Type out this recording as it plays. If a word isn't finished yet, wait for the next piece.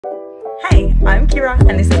Hey, I'm Kira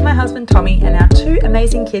and this is my husband Tommy and our two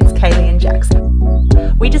amazing kids Kaylee and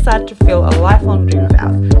Jackson. We decided to fulfill a lifelong dream of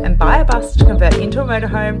ours and buy a bus to convert into a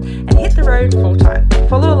motorhome and hit the road full time.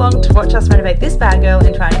 Follow along to watch us renovate this bad girl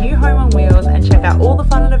into our new home on wheels and check out all the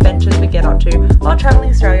fun and adventures we get up to while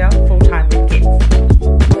travelling Australia full time with kids.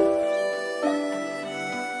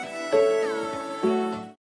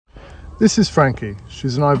 This is Frankie.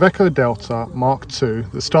 She's an Iveco Delta Mark II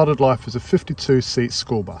that started life as a 52-seat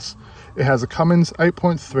school bus. It has a Cummins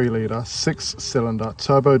 8.3 litre 6-cylinder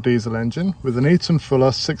turbo diesel engine with an Eaton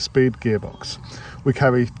Fuller 6-speed gearbox. We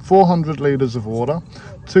carry 400 litres of water,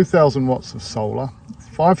 2000 watts of solar,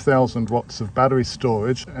 5000 watts of battery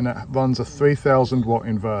storage, and it runs a 3000 watt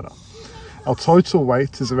inverter. Our total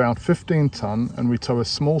weight is around 15 tonne and we tow a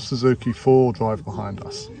small Suzuki 4-wheel drive behind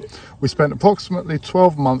us. We spent approximately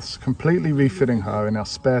 12 months completely refitting her in our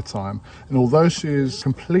spare time, and although she is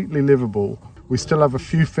completely livable, we still have a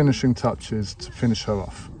few finishing touches to finish her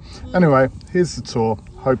off. Anyway, here's the tour.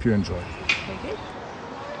 Hope you enjoy.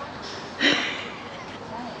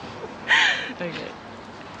 Okay.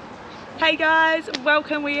 Hey guys,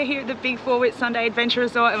 welcome. We are here at the Big 4 Whit Sunday Adventure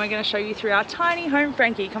Resort and we're going to show you through our tiny home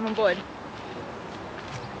Frankie. Come on board.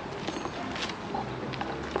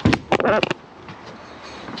 I'm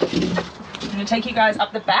going to take you guys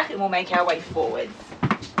up the back and we'll make our way forwards.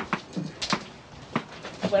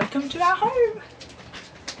 Welcome to our home.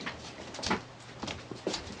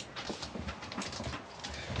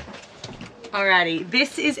 Alrighty,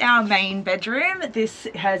 this is our main bedroom. This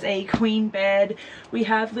has a queen bed. We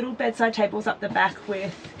have little bedside tables up the back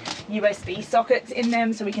with USB sockets in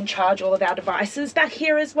them so we can charge all of our devices back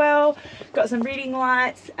here as well. Got some reading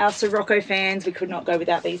lights, our Sirocco fans. We could not go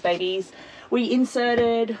without these babies. We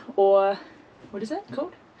inserted, or what is it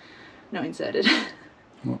called? No, inserted.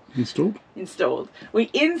 What, installed? Installed.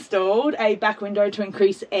 We installed a back window to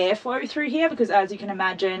increase airflow through here because, as you can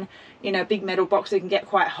imagine, in a big metal box it can get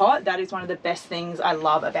quite hot. That is one of the best things I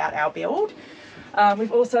love about our build.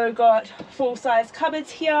 We've also got full-size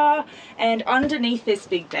cupboards here, and underneath this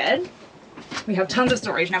big bed we have tons of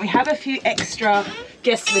storage. Now we have a few extra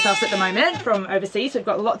guests with us at the moment from overseas. We've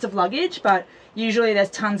got lots of luggage, but usually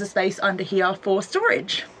there's tons of space under here for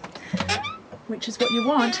storage, which is what you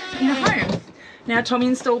want in a home. Now Tommy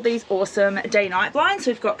installed these awesome day-night blinds,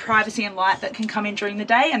 so we've got privacy and light that can come in during the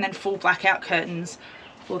day and then full blackout curtains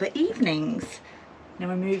for the evenings. Now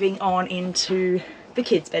we're moving on into the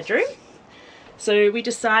kids' bedroom. So we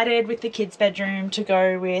decided with the kids' bedroom to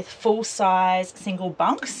go with full-size single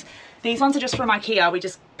bunks. These ones are just from IKEA. We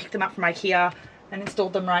just picked them up from IKEA and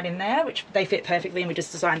installed them right in there, which they fit perfectly, and we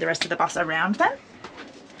just designed the rest of the bus around them.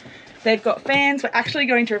 They've got fans. We're actually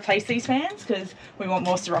going to replace these fans because we want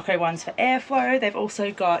more Sirocco ones for airflow. They've also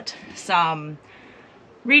got some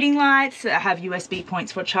reading lights that have USB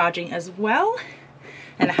points for charging as well,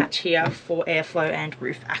 and a hatch here for airflow and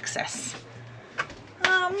roof access.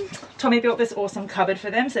 Tommy built this awesome cupboard for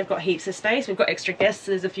them, so they've got heaps of space. We've got extra guests.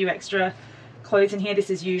 There's a few extra clothes in here. This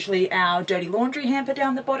is usually our dirty laundry hamper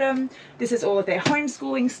down the bottom. This is all of their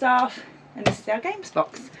homeschooling stuff, and this is our games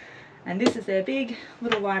box. And this is their big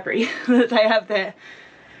little library that they have there.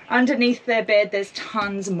 Underneath their bed there's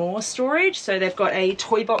tons more storage, so they've got a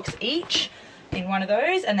toy box each in one of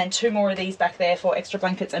those, and then two more of these back there for extra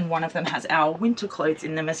blankets, and one of them has our winter clothes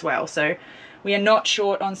in them as well. So we are not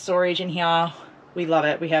short on storage in here. We love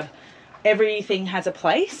it. We have everything has a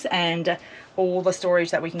place, and all the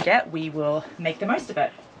storage that we can get, we will make the most of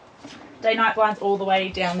it. Day-night blinds all the way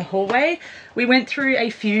down the hallway. We went through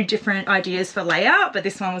a few different ideas for layout, but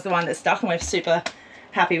this one was the one that stuck and we're super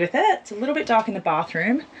happy with it. It's a little bit dark in the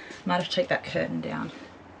bathroom. Might have to take that curtain down.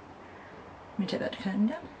 Let me take that curtain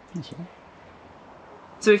down. That's all.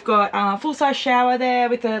 So we've got a full-size shower there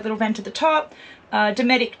with a little vent at the top, a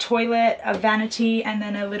Dometic toilet, a vanity, and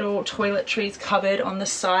then a little toiletries cupboard on the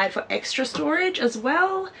side for extra storage as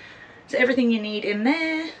well. So everything you need in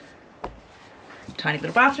there. Tiny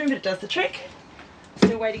little bathroom, but it does the trick.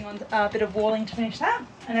 Still waiting on a bit of walling to finish that.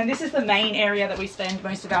 And then this is the main area that we spend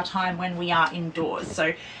most of our time when we are indoors.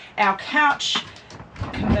 So our couch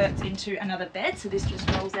converts into another bed, so this just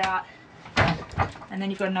rolls out, and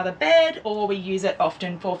then you've got another bed, or we use it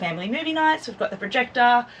often for family movie nights. We've got the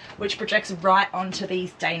projector, which projects right onto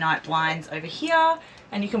these day-night blinds over here,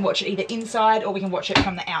 and you can watch it either inside or we can watch it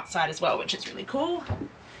from the outside as well, which is really cool.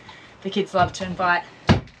 The kids love to invite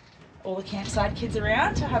all the campsite kids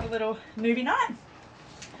around to have a little movie night.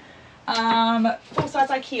 Full-size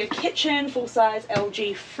IKEA kitchen, full-size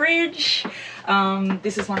LG fridge.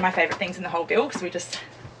 This is one of my favourite things in the whole build because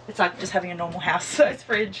it's like just having a normal house-size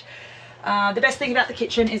fridge. The best thing about the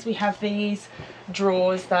kitchen is we have these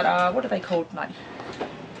drawers that are, what are they called? Like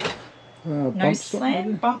No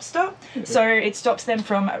slam, bump stop. So it stops them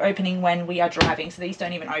from opening when we are driving. So these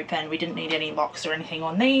don't even open. We didn't need any locks or anything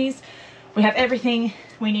on these. We have everything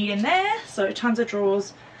we need in there. So tons of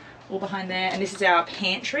drawers all behind there. And this is our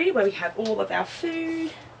pantry where we have all of our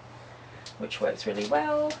food, which works really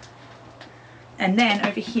well. And then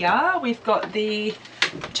over here, we've got the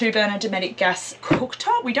 2-burner Dometic gas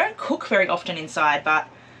cooktop. We don't cook very often inside, but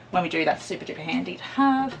when we do, that's super duper handy to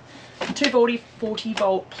have. 240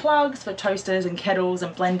 volt plugs for toasters and kettles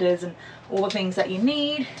and blenders and all the things that you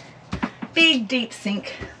need. Big deep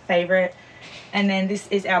sink favorite. And then this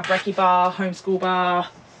is our brekkie bar, homeschool bar,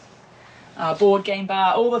 board game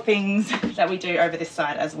bar, all the things that we do over this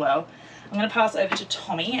side as well. I'm going to pass over to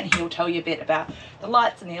Tommy and he'll tell you a bit about the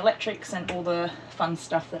lights and the electrics and all the fun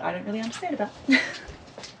stuff that I don't really understand about.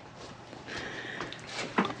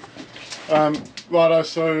 Righto,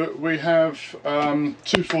 so we have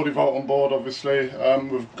 240 volt on board obviously.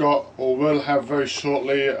 We've got, or will have very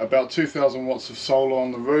shortly, about 2000 watts of solar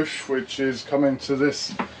on the roof, which is coming to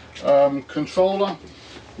this controller,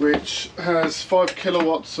 which has 5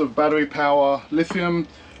 kilowatts of battery power lithium,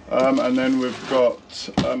 and then we've got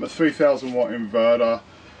a 3000 watt inverter.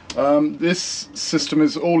 This system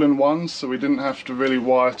is all in one, so we didn't have to really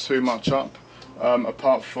wire too much up,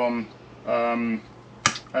 apart from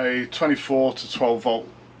a 24 to 12 volt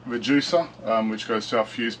reducer, which goes to our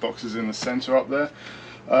fuse boxes in the center up there.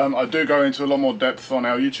 I do go into a lot more depth on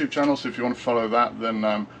our YouTube channel, so if you want to follow that, then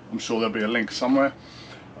I'm sure there'll be a link somewhere.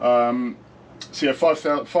 So yeah,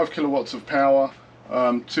 5 kilowatts of power,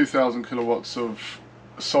 2000 kilowatts of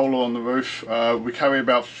solar on the roof. We carry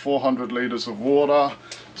about 400 litres of water,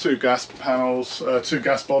 2 gas panels, 2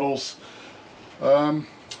 gas bottles.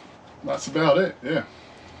 That's about it, yeah.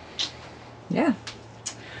 Yeah.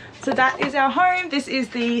 So that is our home. This is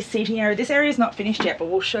the seating area. This area is not finished yet, but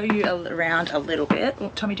we'll show you around a little bit.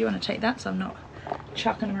 Oh, Tommy, do you want to take that so I'm not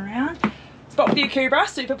chucking them around? Spot with the Akubra,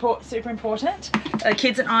 super important.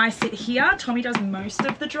 Kids and I sit here. Tommy does most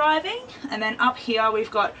of the driving. And then up here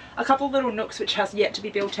we've got a couple of little nooks which has yet to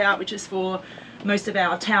be built out, which is for most of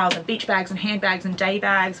our towels and beach bags and handbags and day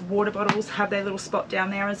bags. Water bottles have their little spot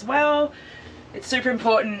down there as well. It's super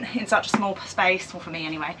important in such a small space, well for me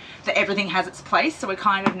anyway, that everything has its place. So we're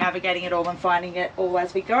kind of navigating it all and finding it all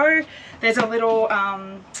as we go. There's a little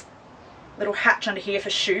little hatch under here for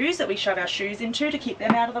shoes that we shove our shoes into to keep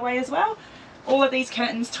them out of the way as well. All of these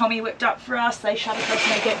curtains Tommy whipped up for us. They shut across to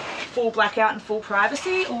make it full blackout and full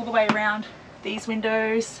privacy all the way around these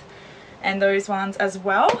windows and those ones as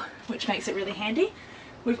well, which makes it really handy.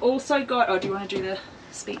 We've also got, oh, do you want to do the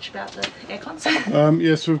speech about the aircon?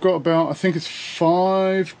 Yes, we've got about, I think it's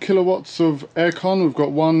 5 kilowatts of aircon. We've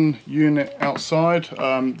got 1 unit outside,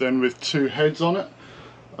 then with 2 heads on it.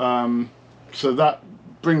 So that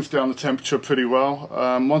brings down the temperature pretty well.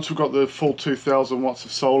 Once we've got the full 2000 watts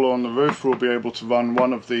of solar on the roof, we'll be able to run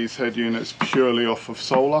one of these head units purely off of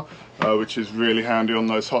solar, which is really handy on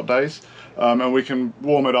those hot days. And we can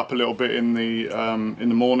warm it up a little bit in the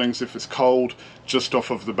mornings if it's cold, just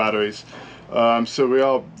off of the batteries. So we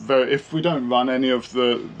are very, if we don't run any of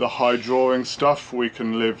the high drawing stuff, we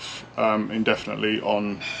can live indefinitely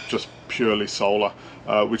on just purely solar,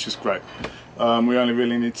 which is great. We only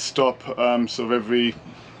really need to stop sort of every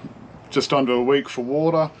just under a week for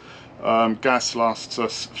water. Gas lasts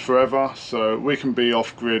us forever, so we can be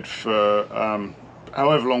off grid for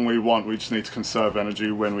however long we want. We just need to conserve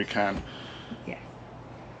energy when we can.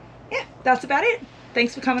 Yeah, that's about it.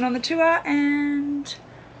 Thanks for coming on the tour, and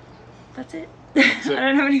that's it. I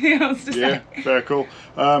don't have anything else to say. Yeah, very cool.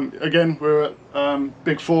 Again, we're at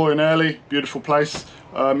Big 4 in Airlie, beautiful place.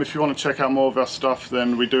 If you want to check out more of our stuff,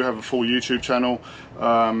 then we do have a full YouTube channel,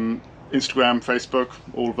 Instagram, Facebook,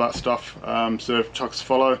 all of that stuff, so chuck us a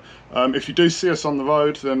follow. If you do see us on the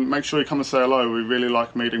road, then make sure you come and say hello. We really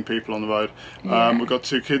like meeting people on the road. We've got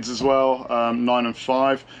 2 kids as well, 9 and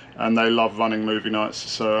 5, and they love running movie nights.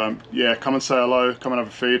 So yeah, come and say hello, come and have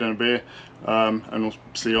a feed and a beer, and we'll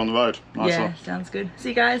see you on the road. Nice one. Sounds good. See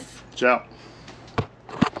you guys. Ciao.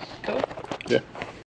 Cool. Yeah.